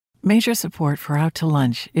Major support for Out to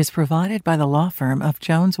Lunch is provided by the law firm of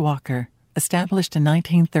Jones Walker, established in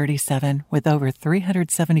 1937 with over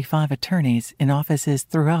 375 attorneys in offices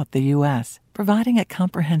throughout the U.S., providing a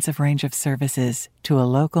comprehensive range of services to a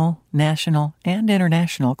local, national, and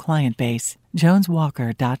international client base.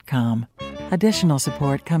 JonesWalker.com. Additional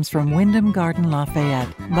support comes from Wyndham Garden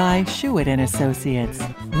Lafayette by Shuett & Associates,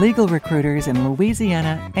 legal recruiters in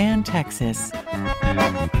Louisiana and Texas.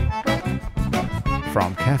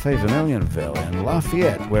 From Cafe Vermilionville in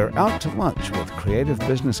Lafayette, we're out to lunch with creative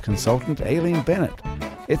business consultant Aileen Bennett.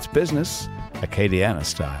 It's business, Acadiana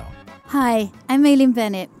style. Hi, I'm Aileen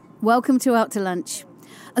Bennett. Welcome to Out to Lunch.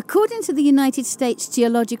 According to the United States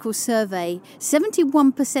Geological Survey,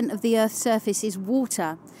 71% of the Earth's surface is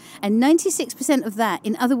water, and 96% of that,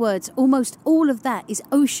 in other words, almost all of that, is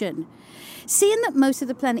ocean. Seeing that most of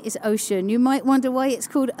the planet is ocean, you might wonder why it's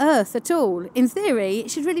called Earth at all. In theory, it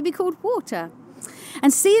should really be called water.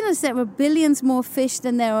 And seeing as there are billions more fish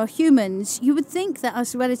than there are humans, you would think that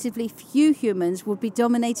us relatively few humans would be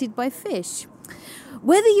dominated by fish.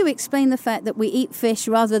 Whether you explain the fact that we eat fish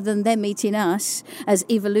rather than them eating us as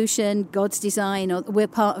evolution, God's design, or we're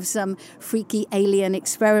part of some freaky alien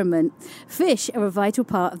experiment, fish are a vital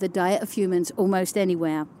part of the diet of humans almost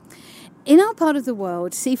anywhere. In our part of the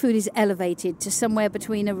world, seafood is elevated to somewhere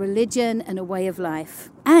between a religion and a way of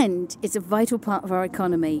life. And it's a vital part of our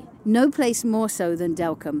economy, no place more so than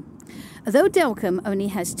Delcombe. Although Delcombe only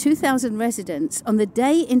has 2,000 residents, on the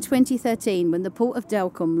day in 2013 when the Port of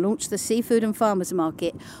Delcombe launched the Seafood and Farmers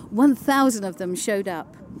Market, 1,000 of them showed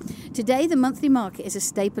up. Today, the monthly market is a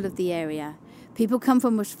staple of the area. People come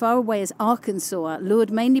from as far away as Arkansas,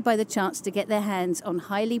 lured mainly by the chance to get their hands on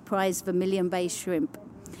highly prized Vermilion Bay shrimp.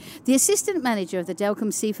 The assistant manager of the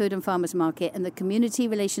Delcombe Seafood and Farmers Market and the community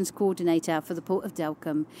relations coordinator for the Port of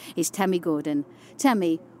Delcombe is Tammy Gordon.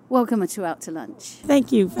 Tammy, welcome to Out to Lunch.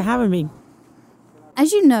 Thank you for having me.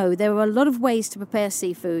 As you know, there are a lot of ways to prepare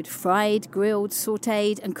seafood: fried, grilled,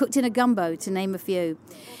 sautéed, and cooked in a gumbo, to name a few.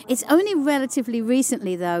 It's only relatively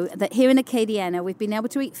recently, though, that here in Acadiana we've been able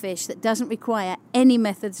to eat fish that doesn't require any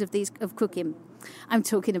methods of cooking. I'm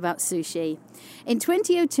talking about sushi. In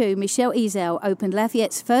 2002, Michelle Ezel opened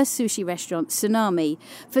Lafayette's first sushi restaurant, Tsunami,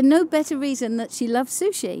 for no better reason than she loved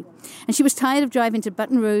sushi. And she was tired of driving to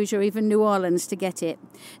Baton Rouge or even New Orleans to get it.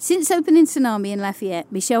 Since opening Tsunami in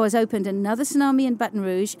Lafayette, Michelle has opened another Tsunami in Baton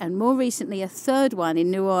Rouge and more recently a third one in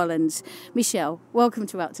New Orleans. Michelle, welcome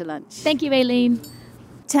to Out to Lunch. Thank you, Aileen.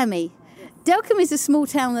 Tammy, Delcombe is a small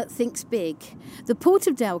town that thinks big. The Port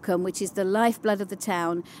of Delcombe, which is the lifeblood of the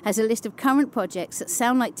town, has a list of current projects that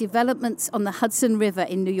sound like developments on the Hudson River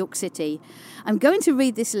in New York City. I'm going to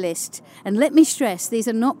read this list, and let me stress, these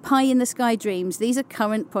are not pie-in-the-sky dreams, these are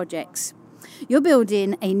current projects. You're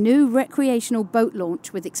building a new recreational boat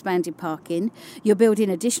launch with expanded parking. You're building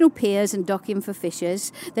additional piers and docking for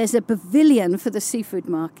fishers. There's a pavilion for the seafood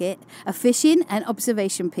market, a fishing and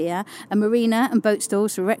observation pier, a marina and boat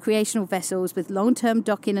stalls for recreational vessels with long-term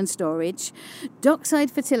docking and storage,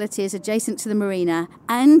 dockside facilities adjacent to the marina,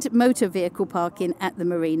 and motor vehicle parking at the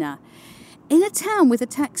marina. In a town with a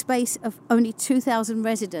tax base of only 2,000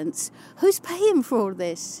 residents, who's paying for all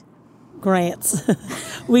this? Grants.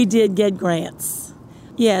 We did get grants.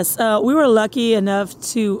 Yes, we were lucky enough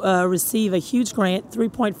to receive a huge grant,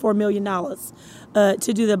 $3.4 million,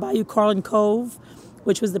 to do the Bayou Carlin Cove,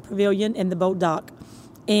 which was the pavilion and the boat dock.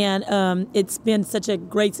 And it's been such a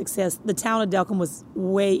great success. The town of Delcombe was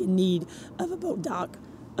way in need of a boat dock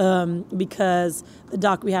because the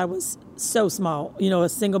dock we had was so small, a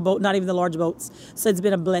single boat, not even the large boats. So it's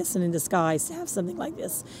been a blessing in disguise to have something like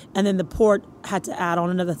this. And then the port had to add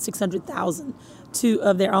on another $600,000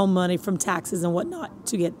 of their own money from taxes and whatnot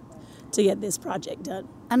to get this project done.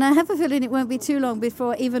 And I have a feeling it won't be too long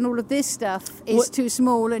before even all of this stuff is too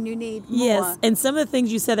small and you need more. Yes, and some of the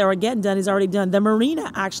things you said that are getting done is already done. The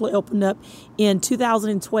marina actually opened up in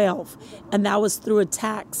 2012, and that was through a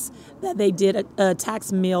tax that they did, a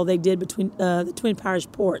tax mill they did between the Twin Parish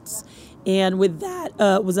ports. And with that,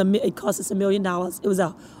 it cost us $1 million. It was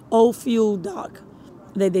a old fuel dock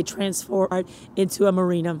that they transformed into a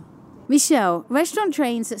marina. Michelle, restaurant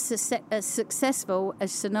chains as successful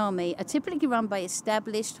as Tsunami are typically run by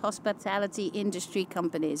established hospitality industry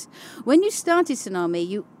companies. When you started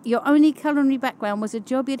Tsunami, your only culinary background was a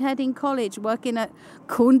job you'd had in college working at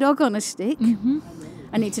Corn Dog on a Stick. Mm-hmm.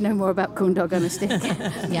 I need to know more about Corn Dog on a Stick.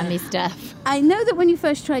 Yummy stuff. I know that when you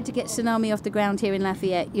first tried to get Tsunami off the ground here in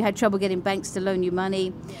Lafayette, you had trouble getting banks to loan you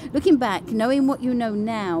money. Looking back, knowing what you know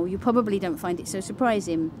now, you probably don't find it so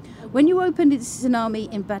surprising. When you opened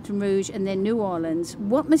Tsunami in Baton Rouge and then New Orleans,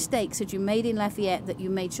 what mistakes had you made in Lafayette that you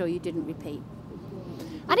made sure you didn't repeat?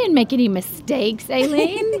 I didn't make any mistakes,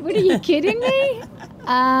 Aileen. What, are you kidding me?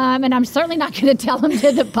 And I'm certainly not going to tell them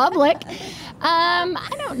to the public. I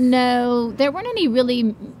don't know. There weren't any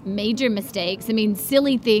really major mistakes. I mean,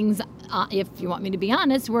 silly things, if you want me to be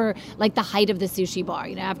honest, were like the height of the sushi bar.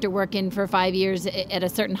 You know, after working for 5 years at a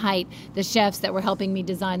certain height, the chefs that were helping me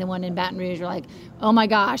design the one in Baton Rouge were like, oh my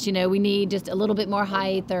gosh, you know, we need just a little bit more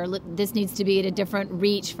height, or this needs to be at a different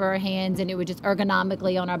reach for our hands, and it would just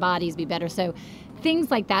ergonomically on our bodies be better. So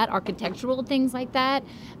things like that, architectural things like that.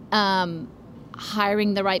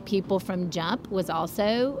 Hiring the right people from jump was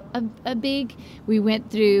also a big. We went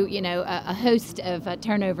through, you know, a host of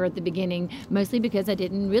turnover at the beginning, mostly because I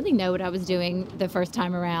didn't really know what I was doing the first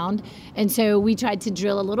time around. And so we tried to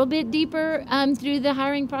drill a little bit deeper through the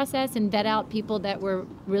hiring process and vet out people that were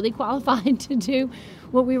really qualified to do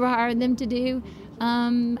what we were hiring them to do.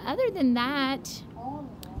 Other than that,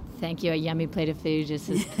 thank you. A yummy plate of food just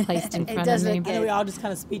is placed in front of me. I know we all just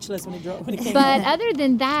kind of speechless when it came. But other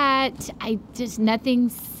than that, nothing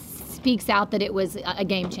speaks out that it was a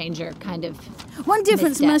game changer kind of. One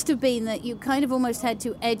difference misstep. must have been that you kind of almost had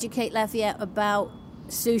to educate Lafayette about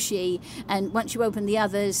sushi, and once you open the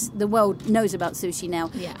others, the world knows about sushi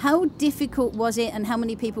now. Yeah. How difficult was it, and how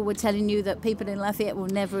many people were telling you that people in Lafayette will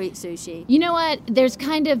never eat sushi? You know what? There's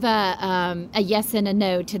kind of a yes and a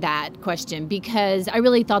no to that question, because I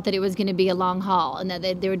really thought that it was going to be a long haul, and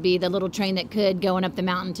that there would be the little train that could going up the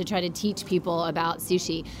mountain to try to teach people about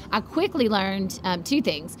sushi. I quickly learned two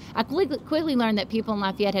things. I quickly learned that people in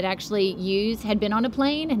Lafayette had been on a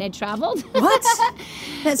plane and had traveled. What?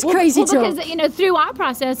 That's crazy talk. Because, you know, through our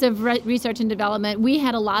process of research and development, we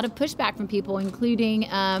had a lot of pushback from people, including,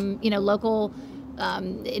 local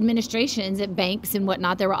administrations at banks and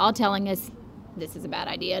whatnot. They were all telling us, this is a bad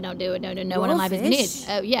idea, don't do it, no one in life is needed.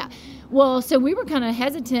 Oh, yeah. Well, so we were kind of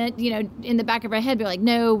hesitant, you know, in the back of our head, be like,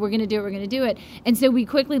 no, we're going to do it. And so we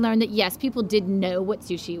quickly learned that, yes, people did know what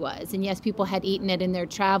sushi was, and yes, people had eaten it in their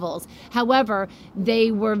travels. However, they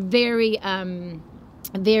were very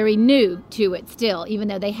new to it still, even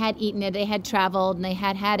though they had eaten it, they had traveled, and they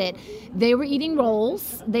had it. They were eating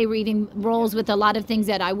rolls. They were eating rolls with a lot of things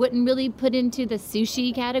that I wouldn't really put into the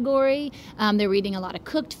sushi category. They were eating a lot of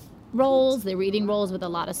cooked rolls. They were eating rolls with a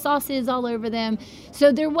lot of sauces all over them.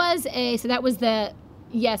 So that was the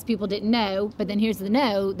yes, people didn't know, but then here's the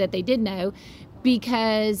no that they did know,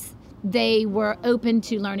 because they were open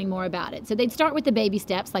to learning more about it. So they'd start with the baby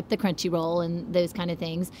steps, like the crunchy roll and those kind of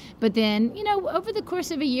things. But then, you know, over the course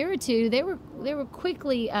of a year or two, they were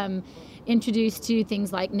quickly introduced to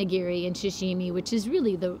things like nigiri and sashimi, which is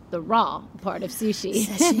really the raw part of sushi.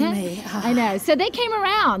 Sashimi. I know. So they came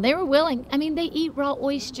around. They were willing. I mean, they eat raw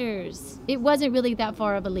oysters. It wasn't really that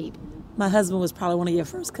far of a leap. My husband was probably one of your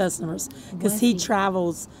first customers, because he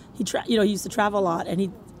travels. He used to travel a lot, and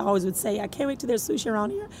he always would say, I can't wait till there's sushi around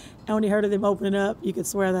here. And when he heard of them opening up, you could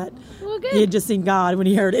swear that he had just seen God when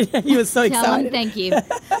he heard it. He was so excited. Tell him thank you.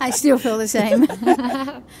 I still feel the same.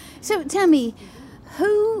 So tell me,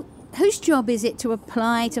 whose job is it to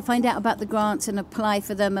apply, to find out about the grants and apply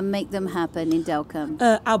for them and make them happen in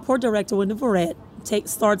Delcom? Our port director, Wendell Verrett,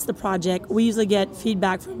 starts the project. We usually get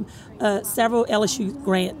feedback from several LSU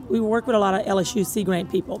grant. We work with a lot of LSU Sea Grant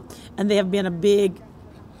people, and they have been a big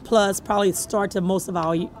plus, probably start to most of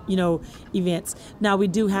our events. Now we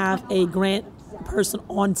do have a grant person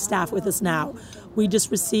on staff with us now. We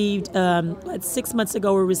just received 6 months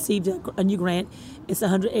ago. We received a new grant. It's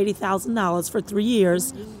 $180,000 for 3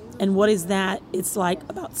 years. And what is that? It's like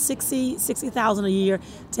about $60,000 a year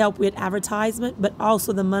to help with advertisement, but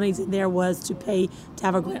also the money's in there was to pay to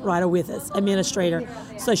have a grant writer with us, administrator.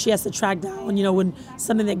 So she has to track down, when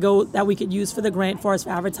something that we could use for the grant for us for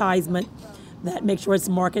advertisement, that make sure it's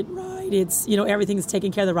market right, it's everything's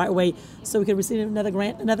taken care of the right way, so we could receive another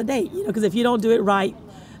grant another day. Because if you don't do it right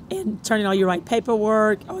and turn in all your right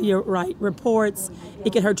paperwork, all your right reports,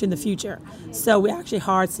 it could hurt you in the future. So we actually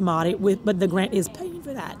hired somebody but the grant is paying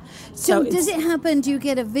for that. So does it happen? Do you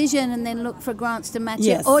get a vision and then look for grants to match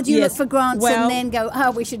yes, it, or do you yes. look for grants well, and then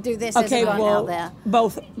go, we should do this? Okay, as a grant out there?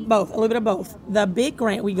 Both, a little bit of both. The big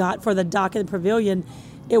grant we got for the dock and the pavilion,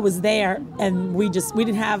 it was there, and we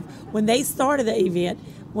didn't have, when they started the event,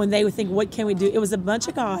 when they would think, what can we do? It was a bunch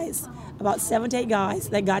of guys, about 7 to 8 guys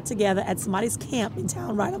that got together at somebody's camp in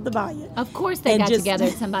town right up the bayou. Of course they got together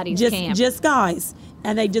at somebody's camp. Just guys.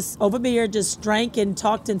 And they just, over beer, just drank and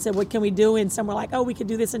talked and said, what can we do? And some were like, we could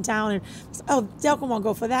do this in town. And, Delcom won't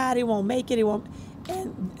go for that. He won't make it. He won't.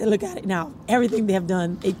 And look at it now. Everything they have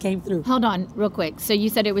done, it came through. Hold on, real quick. So you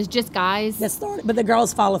said it was just guys? That started, but the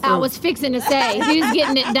girls follow through. I was fixing to say, who's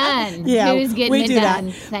getting it done? Yeah, who's getting we it do done?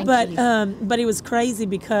 That. Thank you. But it was crazy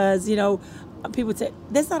because, people say,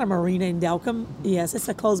 there's not a marina in Delcambre. Yes, it's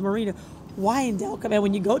a closed marina. Why in Delcambre? And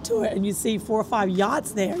when you go to it and you see 4 or 5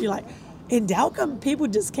 yachts there, you're like, in Delcambre, people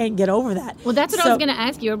just can't get over that. Well, that's what I was going to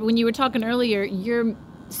ask you. When you were talking earlier,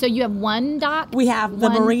 so you have one dock? We have the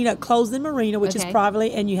marina, closed-in marina, which is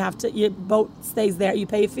privately, and your boat stays there. You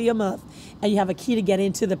pay a fee a month, and you have a key to get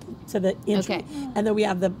into the entry. Okay. And then we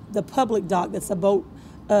have the public dock that's a boat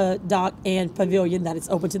dock and pavilion that is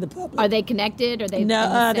open to the public. Are they connected? Are they?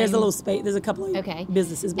 No, there's a little space. There's a couple of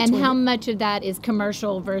businesses between. And how much of that is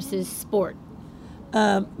commercial versus sport?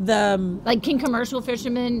 Can commercial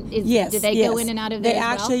fishermen? Do they go in and out of there? They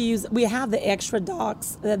actually use. We have the extra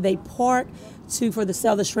docks that they park for the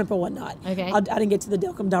sell the shrimp or whatnot. Okay. I didn't get to the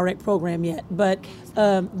Delcambre Direct program yet, but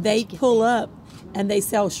they pull up and they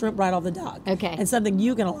sell shrimp right off the dock. Okay. And something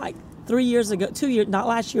you're gonna like. 2 years, not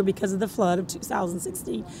last year because of the flood of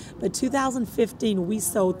 2016, but 2015 we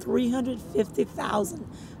sold 350,000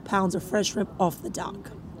 pounds of fresh shrimp off the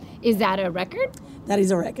dock. Is that a record? That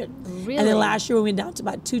is a record. Really? And then last year we went down to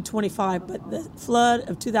about 225, but the flood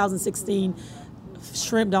of 2016,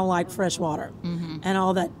 shrimp don't like fresh water. Mm-hmm. And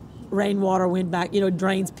all that rainwater went back,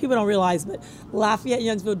 drains. People don't realize, but Lafayette,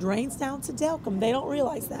 Youngsville drains down to Delcambre. They don't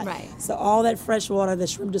realize that. Right. So all that fresh water, the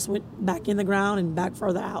shrimp just went back in the ground and back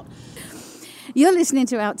further out. You're listening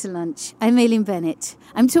to Out to Lunch. I'm Aileen Bennett.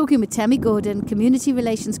 I'm talking with Tammy Gordon, Community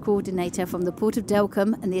Relations Coordinator from the Port of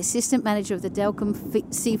Delcambre and the Assistant Manager of the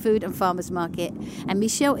Delcambre Seafood and Farmers Market, and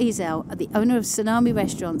Michelle Ezel, the owner of Tsunami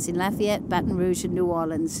Restaurants in Lafayette, Baton Rouge and New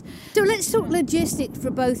Orleans. So let's talk logistics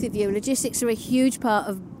for both of you. Logistics are a huge part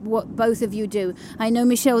of what both of you do. I know,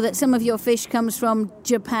 Michelle, that some of your fish comes from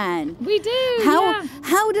Japan. We do,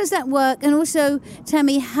 How does that work? And also,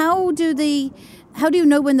 Tammy, how do you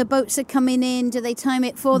know when the boats are coming in? Do they time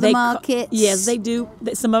it for the markets? Yes, they do.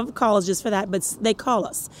 Some of them call us just for that, but they call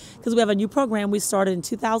us because we have a new program we started in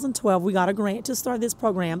 2012. We got a grant to start this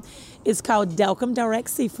program. It's called Delcambre Direct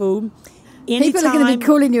Seafood. People are going to be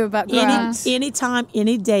calling you about grants. Anytime,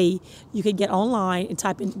 any day, you can get online and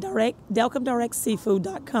type in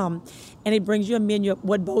DelcambreDirectSeafood.com, and it brings you a menu of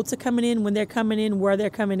what boats are coming in, when they're coming in, where they're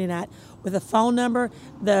coming in at, with a phone number,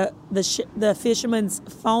 the fisherman's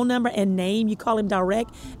phone number and name. You call him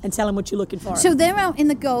direct and tell him what you're looking for. So they're out in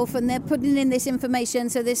the Gulf and they're putting in this information.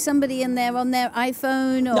 So there's somebody in there on their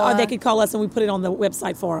iPhone, or they could call us and we put it on the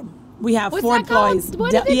website for them. We have What's 4 employees.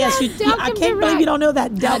 What is it called? I can't believe you don't know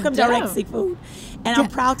that. Delcambre Direct Seafood. And I'm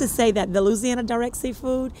proud to say that the Louisiana Direct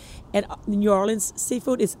Seafood and New Orleans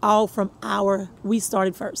Seafood is all from we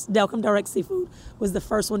started first. Delcambre Direct Seafood was the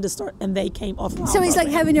first one to start, and they came off. So it's like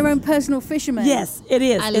having your own personal fisherman. Yes, it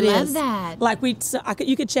is. I love that. Like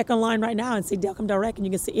you could check online right now and see Delcambre Direct, and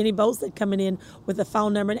you can see any boats that coming in with a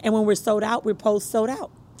phone number. And when we're sold out, we post sold out.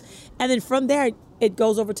 And then from there, it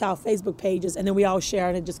goes over to our Facebook pages, and then we all share,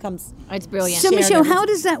 and it just comes. It's brilliant. So, Michelle, how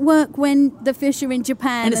does that work when the fish are in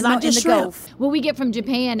Japan and not in the Gulf? What we get from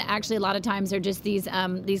Japan, actually, a lot of times are just these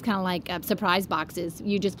kind of like surprise boxes.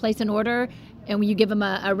 You just place an order, and you give them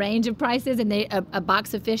a range of prices, and a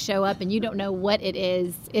box of fish show up, and you don't know what it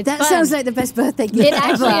is. It's that fun. Sounds like the best birthday gift It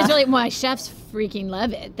actually is really. My chefs freaking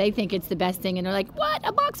love it. They think it's the best thing, and they're like, "What?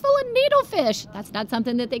 A box full of needlefish? That's not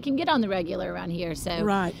something that they can get on the regular around here." So,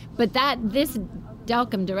 right. But this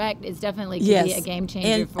Delcambre Direct is definitely could be a game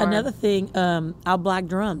changer. And another thing, our black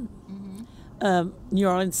drum. Mm-hmm. New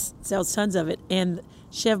Orleans sells tons of it, and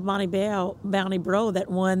Chef Bonnie Bro, that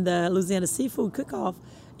won the Louisiana Seafood Cook-Off,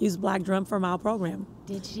 used black drum from our program.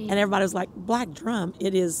 Did she? And everybody was like, black drum,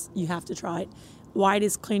 it is, you have to try it.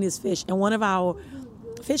 Whitest, cleanest fish. And one of our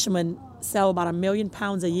fishermen sell about 1 million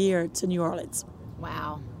pounds a year to New Orleans.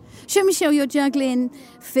 Wow. So, Michelle, you're juggling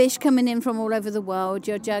fish coming in from all over the world.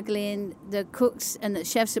 You're juggling the cooks and the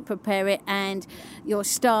chefs that prepare it, and your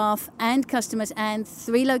staff and customers, and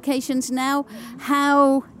 3 locations now.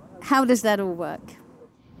 How does that all work?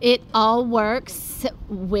 It all works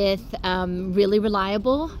with really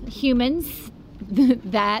reliable humans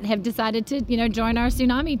that have decided to, join our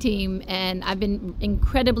Tsunami team, and I've been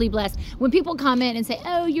incredibly blessed. When people comment and say,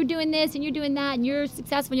 "Oh, you're doing this and you're doing that and you're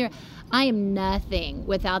successful," I am nothing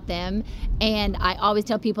without them, and I always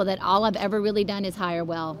tell people that all I've ever really done is hire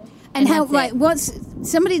well. And what's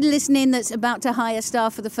somebody listening that's about to hire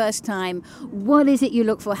staff for the first time, what is it you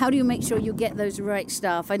look for? How do you make sure you get those right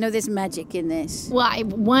staff? I know there's magic in this. Well,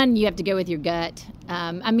 one, you have to go with your gut.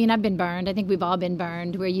 I've been burned. I think we've all been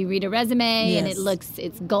burned, where you read a resume and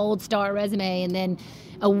it's gold star resume, and then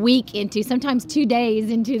a week into, sometimes 2 days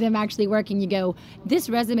into them actually working, you go, this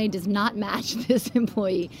resume does not match this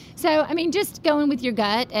employee. So, just going with your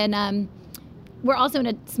gut and we're also in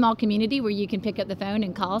a small community where you can pick up the phone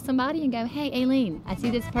and call somebody and go, hey, Aileen, I see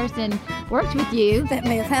this person worked with you. That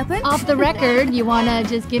may have happened. Off the record, you want to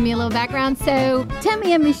just give me a little background? So,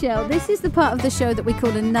 Tammy and Michelle, this is the part of the show that we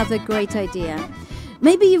call Another Great Idea.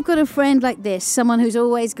 Maybe you've got a friend like this, someone who's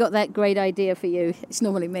always got that great idea for you. It's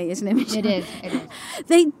normally me, isn't it, Michelle? It is.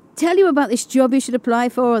 They tell you about this job you should apply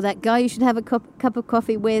for, or that guy you should have a cup of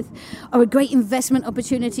coffee with, or a great investment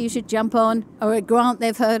opportunity you should jump on, or a grant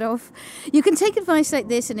they've heard of. You can take advice like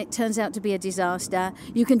this and it turns out to be a disaster.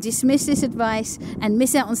 You can dismiss this advice and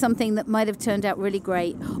miss out on something that might have turned out really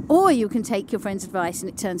great. Or you can take your friend's advice and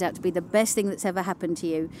it turns out to be the best thing that's ever happened to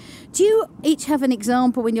you. Do you each have an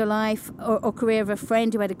example in your life or career of a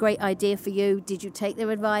friend who had a great idea for you? Did you take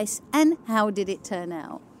their advice, and how did it turn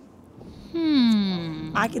out?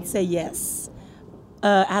 I could say yes.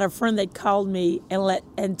 I had a friend that called me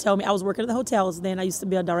and told me, I was working at the hotels then. I used to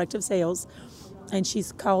be a director of sales. And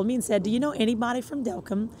she's called me and said, do you know anybody from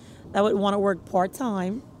Delcom that would want to work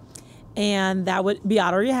part-time and that would be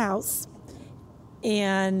out of your house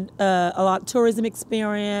and a lot of tourism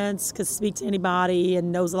experience, could speak to anybody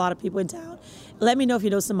and knows a lot of people in town. Let me know if you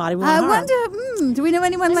know somebody. I wonder, do we know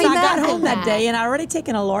anyone like so that? I got home that day, and I already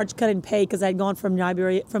taken a large cut in pay because I had gone from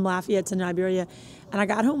Lafayette to Liberia. And I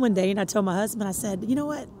got home one day, and I told my husband, I said, you know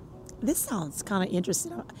what? This sounds kind of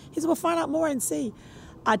interesting. He said, well, find out more and see.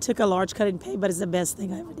 I took a large cut in pay, but it's the best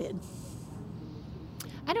thing I ever did.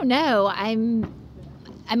 I don't know. I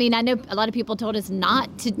know a lot of people told us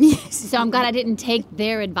not to, so I'm glad I didn't take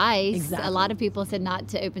their advice. Exactly. A lot of people said not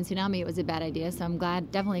to open Tsunami. It was a bad idea, so I'm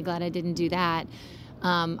definitely glad I didn't do that.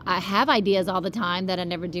 I have ideas all the time that I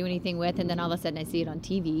never do anything with, and then all of a sudden I see it on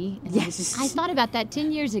TV. And Yes. I thought about that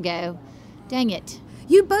 10 years ago. Dang it.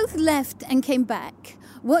 You both left and came back.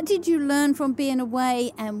 What did you learn from being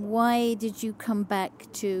away, and why did you come back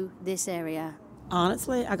to this area?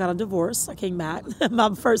 Honestly, I got a divorce. I came back,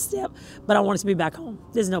 my first step, but I wanted to be back home.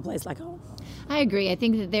 There's no place like home. I agree. I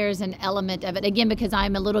think that there's an element of it, again, because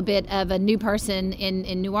I'm a little bit of a new person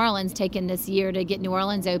in New Orleans, taken this year to get New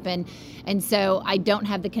Orleans open. And so I don't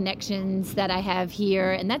have the connections that I have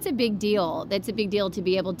here. And that's a big deal. That's a big deal to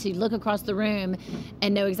be able to look across the room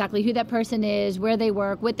and know exactly who that person is, where they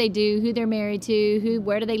work, what they do, who they're married to,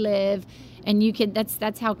 where do they live. And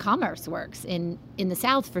that's how commerce works in the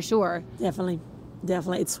South for sure. Definitely.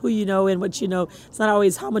 It's who you know and what you know. It's not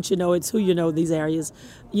always how much you know, it's who you know these areas.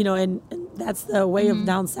 And that's the way of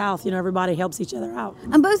down south. Everybody helps each other out.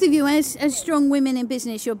 And both of you, as strong women in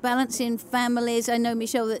business, you're balancing families. I know,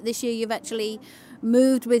 Michelle, that this year you've actually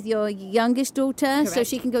moved with your youngest daughter. Correct. So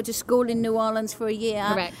she can go to school in New Orleans for a year.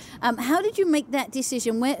 Correct. How did you make that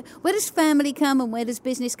decision? Where does family come and where does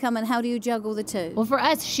business come, and how do you juggle the two? Well, for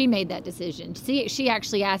us, she made that decision. She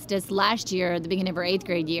actually asked us last year, at the beginning of her 8th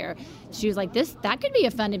grade year. She was like, that could be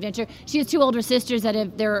a fun adventure. She has 2 older sisters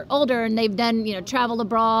they're older and they've done, travel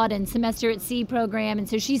abroad and semester at sea program. And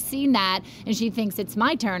so she's seen that and she thinks it's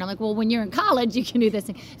my turn. I'm like, well, when you're in college, you can do this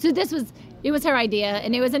thing. So it was her idea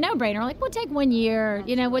and it was a no-brainer. We're like, we'll take 1 year,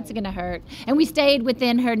 what's it going to hurt? And we stayed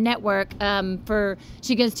within her network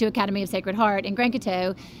she goes to Academy of Sacred Heart in Grand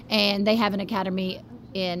Coteau, and they have an academy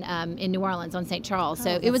in New Orleans on St. Charles.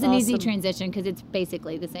 So it was an easy transition because it's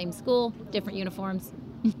basically the same school, different uniforms.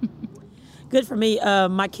 Good for me.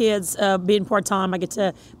 My kids being part-time, I get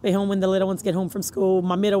to be home when the little ones get home from school.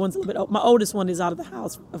 My middle one's a little bit, my oldest one is out of the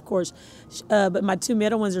house, of course. But my 2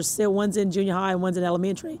 middle ones are still, one's in junior high and one's in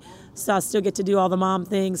elementary. So I still get to do all the mom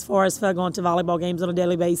things, for going to volleyball games on a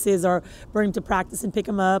daily basis or bring them to practice and pick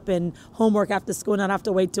them up, and homework after school, not have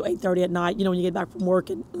to wait till 8:30 at night. When you get back from work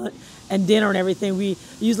and dinner and everything, we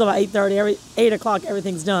usually about 8:30, 8 o'clock,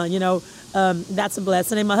 everything's done. That's a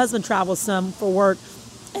blessing. And my husband travels some for work.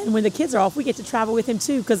 And when the kids are off, we get to travel with him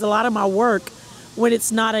too, because a lot of my work, when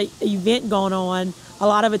it's not an event going on, a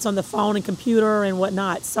lot of it's on the phone and computer and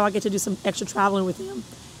whatnot. So I get to do some extra traveling with him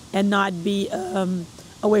and not be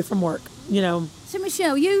away from work, So,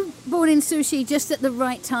 Michelle, you brought in sushi just at the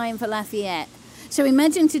right time for Lafayette. So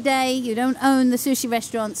imagine today you don't own the sushi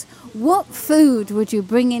restaurants. What food would you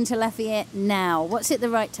bring into Lafayette now? What's at the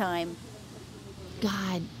right time?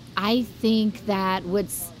 God, I think that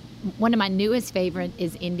one of my newest favorite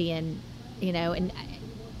is Indian, and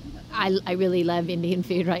I really love Indian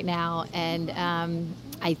food right now. And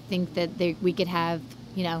I think that we could have,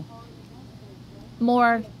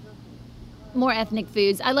 more ethnic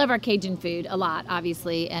foods. I love our Cajun food a lot,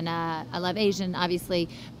 obviously, and I love Asian, obviously,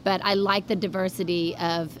 but I like the diversity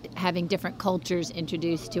of having different cultures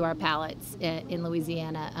introduced to our palates in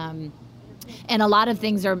Louisiana. And a lot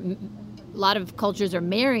of cultures are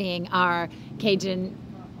marrying our Cajun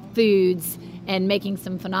foods and making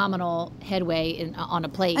some phenomenal headway on a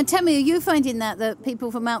plate. And tell me, are you finding that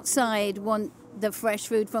people from outside want the fresh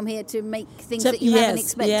food from here to make things that you haven't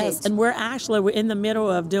expected? Yes, and we're in the middle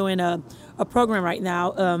of doing a program right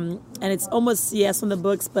now, and it's almost on the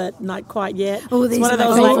books, but not quite yet. Oh, these it's one are of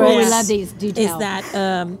those my like favorites. We love these. Do tell. Is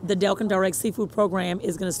that the Delcon Direct Seafood Program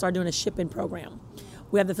is going to start doing a shipping program.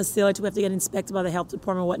 We have the facility. We have to get inspected by the health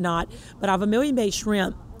department and whatnot. But our Vermilion Bay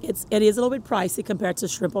shrimp, it is a little bit pricey compared to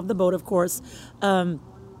shrimp off the boat, of course.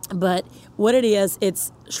 But what it is,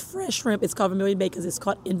 it's fresh shrimp. It's called Vermilion Bay because it's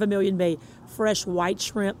caught in Vermilion Bay. Fresh white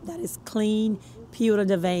shrimp that is clean, peeled, and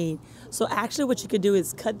deveined. So actually what you could do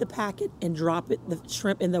is cut the packet and drop it, the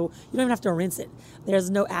shrimp in the, you don't even have to rinse it. There's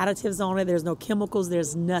no additives on it. There's no chemicals.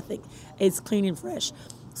 There's nothing. It's clean and fresh.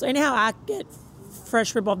 So anyhow, I get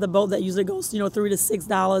fresh shrimp off the boat that usually goes, $3 to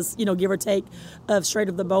 $6, give or take, straight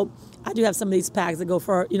off the boat. I do have some of these packs that go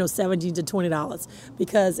for, $17 to $20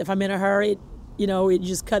 because if I'm in a hurry, you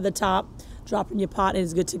just cut the top, drop it in your pot, and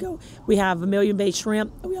it's good to go. We have Vermilion Bay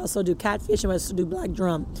shrimp. We also do catfish, and we also do black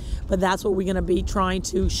drum. But that's what we're going to be trying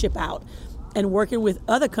to ship out. And working with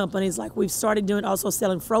other companies, like we've started doing, also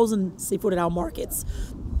selling frozen seafood at our markets.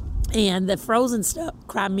 And the frozen stuff,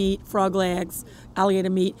 crab meat, frog legs, alligator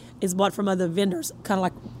meat, is bought from other vendors, kind of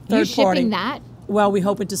like third You're party. shipping that? Well, we're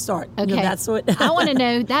hoping to start. Okay. That's what I want to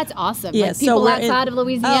know. That's awesome. Yeah, Like people so outside of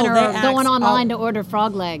Louisiana are going online to order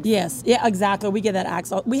frog legs. Yes, yeah, exactly. We get that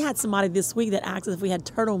asked. We had somebody this week that asked us if we had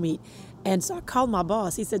turtle meat. And so I called my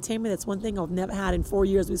boss. He said, Tammy, that's one thing I've never had in 4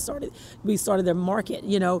 years. We started their market,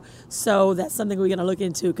 So that's something we're going to look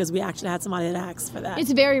into because we actually had somebody that asked for that.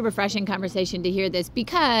 It's a very refreshing conversation to hear this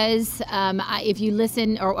because if you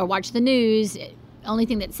listen or watch the news, only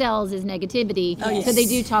thing that sells is negativity. Oh, yes. So they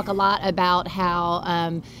do talk a lot about how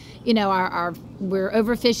we're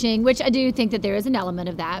overfishing, which I do think that there is an element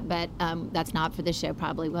of that, but that's not for this show.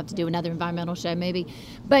 Probably we'll have to do another environmental show maybe.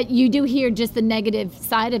 But you do hear just the negative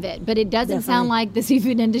side of it. But it doesn't sound like the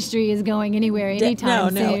seafood industry is going anywhere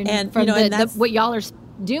anytime soon. And from that's what y'all are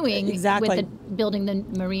doing exactly with building the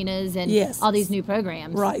marinas and all these new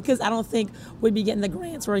programs. Right, because I don't think we'd be getting the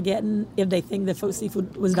grants we're getting if they think the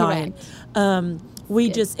seafood was Correct. dying.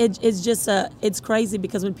 It's crazy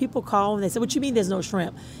because when people call and they say, what you mean there's no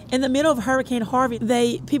shrimp? In the middle of Hurricane Harvey,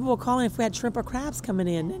 people were calling if we had shrimp or crabs coming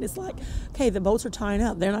in. And it's like, okay, the boats are tying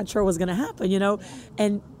up. They're not sure what's going to happen,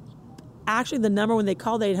 And actually the number, when they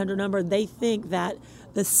call the 800 number, they think that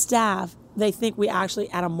the staff, they think we actually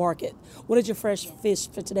at a market. What is your fresh fish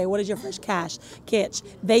for today? What is your fresh catch?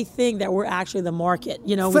 They think that we're actually the market.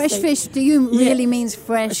 Fresh fish, do you really means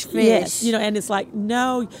fresh fish? Yes, and it's like,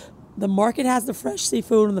 no, the market has the fresh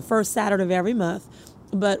seafood on the first Saturday of every month,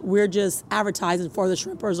 but we're just advertising for the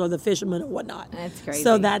shrimpers or the fishermen or whatnot. That's crazy.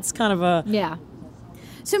 So that's kind of a... Yeah.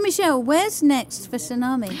 So, Michelle, where's next for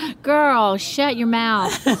Tsunami? Girl, shut your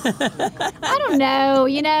mouth. I don't know.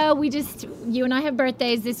 You and I have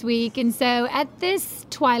birthdays this week, and so at this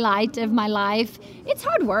twilight of my life, it's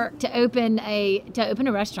hard work to open a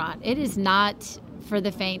restaurant. It is not for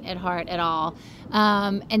the faint at heart at all.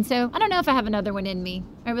 And so I don't know if I have another one in me.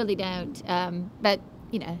 I really don't. But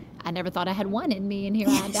I never thought I had one in me, and here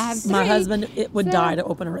I have three. My husband would die to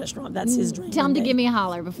open a restaurant. That's his dream. Tell him to give me a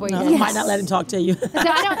holler before you no, do. Might not let him talk to you. So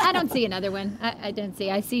I don't see another one. I don't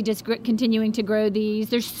see. I see just continuing to grow these.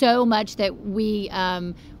 There's so much that we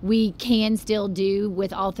can still do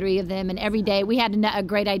with all three of them, and every day we had a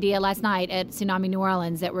great idea last night at Tsunami New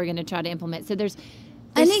Orleans that we're going to try to implement. So there's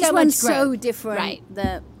and each so one's much growth. so different.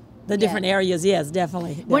 Right. The different areas, yes,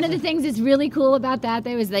 definitely. One of the things that's really cool about that,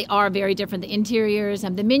 though, is they are very different. The interiors,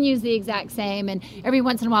 the menu's the exact same, and every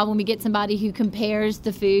once in a while when we get somebody who compares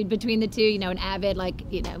the food between the two, an avid,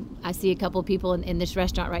 I see a couple of people in this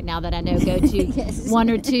restaurant right now that I know go to one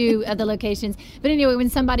or two of the locations. But anyway, when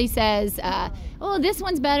somebody says, oh, this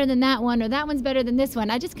one's better than that one, or that one's better than this one,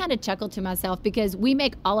 I just kind of chuckle to myself because we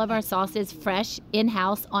make all of our sauces fresh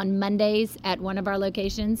in-house on Mondays at one of our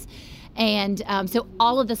locations. And so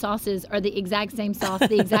all of the sauces are the exact same sauce,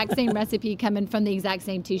 the exact same recipe coming from the exact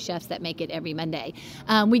same two chefs that make it every Monday.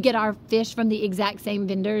 We get our fish from the exact same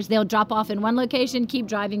vendors. They'll drop off in one location, keep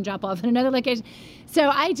driving, drop off in another location. So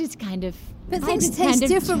I just kind of... But things taste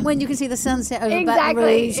different when you can see the sunset over Baton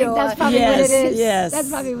Rouge. That's probably what it is. Yes. That's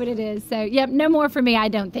probably what it is. So, no more for me, I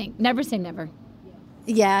don't think. Never say never.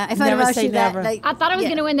 Yeah, if I Never asked say you that, never. I thought I was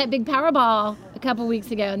going to win that big Powerball a couple weeks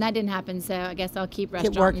ago, and that didn't happen. So I guess I'll keep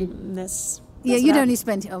restaurant. Keep working this. Yeah, you'd only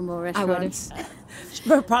spent it on more restaurants. I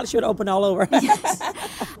would have. Probably should open all over.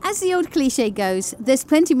 As the old cliche goes, there's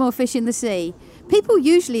plenty more fish in the sea. People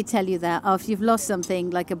usually tell you that after you've lost something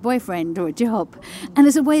like a boyfriend or a job, and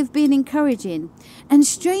as a way of being encouraging. And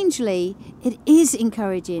strangely, it is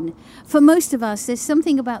encouraging. For most of us, there's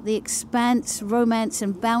something about the expanse, romance,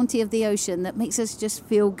 and bounty of the ocean that makes us just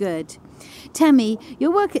feel good. Tammy,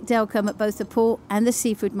 your work at Delcombe at both the port and the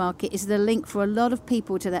seafood market is the link for a lot of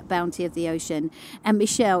people to that bounty of the ocean. And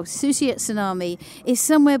Michelle, sushi at Tsunami, is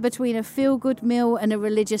somewhere between a feel-good meal and a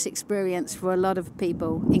religious experience for a lot of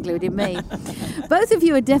people, including me. Both of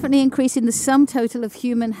you are definitely increasing the sum total of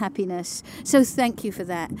human happiness. So thank you for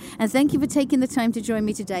that. And thank you for taking the time to join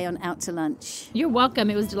me today on Out to Lunch. You're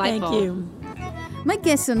welcome. It was delightful. Thank you. My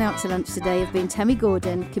guests on Out to Lunch today have been Tammy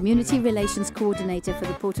Gordon, Community Relations Coordinator for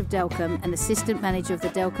the Port of Delcombe and Assistant Manager of the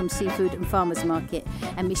Delcombe Seafood and Farmers Market,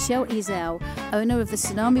 and Michelle Ezel, owner of the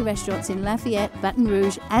Tsunami restaurants in Lafayette, Baton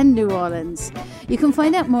Rouge and New Orleans. You can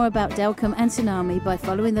find out more about Delcombe and Tsunami by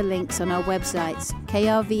following the links on our websites,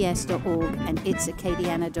 krvs.org and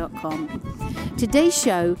itsacadiana.com. Today's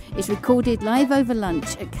show is recorded live over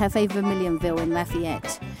lunch at Cafe Vermilionville in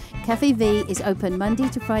Lafayette. Cafe V is open Monday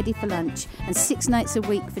to Friday for lunch and 6 nights a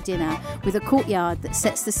week for dinner, with a courtyard that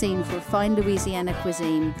sets the scene for a fine Louisiana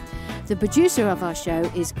cuisine. The producer of our show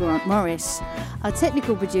is Grant Morris. Our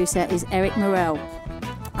technical producer is Eric Morell.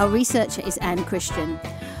 Our researcher is Anne Christian.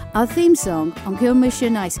 Our theme song, On Kill Monsieur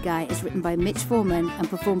Nice Guy, is written by Mitch Foreman and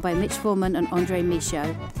performed by Mitch Foreman and Andre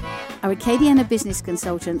Michaud. Our Acadiana business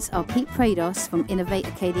consultants are Pete Prados from Innovate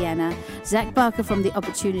Acadiana, Zach Barker from The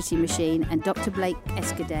Opportunity Machine, and Dr. Blake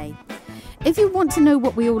Escaday. If you want to know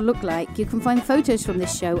what we all look like, you can find photos from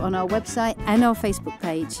this show on our website and our Facebook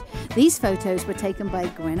page. These photos were taken by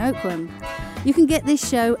Gwen Oakram. You can get this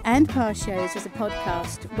show and past shows as a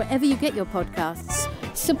podcast wherever you get your podcasts.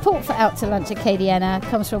 Support for Out to Lunch Acadiana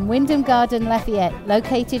comes from Wyndham Garden Lafayette,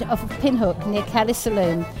 located off of Pinhook near Calais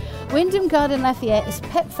Saloon. Wyndham Garden Lafayette is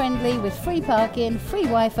pet-friendly with free parking, free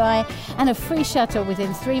Wi-Fi, and a free shuttle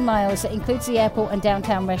within 3 miles that includes the airport and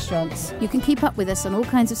downtown restaurants. You can keep up with us on all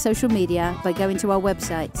kinds of social media by going to our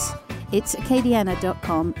websites,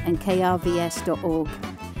 itsacadiana.com and krvs.org.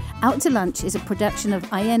 Out to Lunch is a production of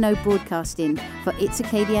INO Broadcasting for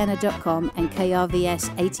itsacadiana.com and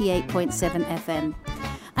KRVS 88.7 FM.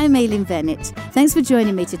 I'm Aileen Bennett. Thanks for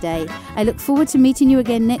joining me today. I look forward to meeting you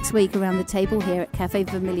again next week around the table here at Cafe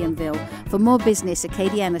Vermilionville for more business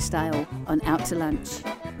Acadiana style on Out to Lunch.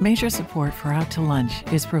 Major support for Out to Lunch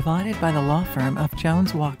is provided by the law firm of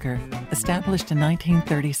Jones Walker, established in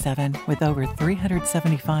 1937 with over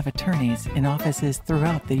 375 attorneys in offices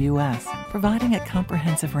throughout the U.S., providing a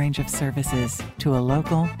comprehensive range of services to a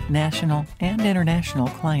local, national, and international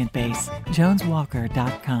client base.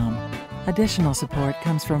 JonesWalker.com. Additional support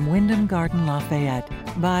comes from Wyndham Garden Lafayette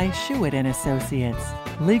by Shuett & Associates,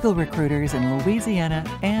 legal recruiters in Louisiana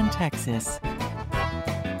and Texas.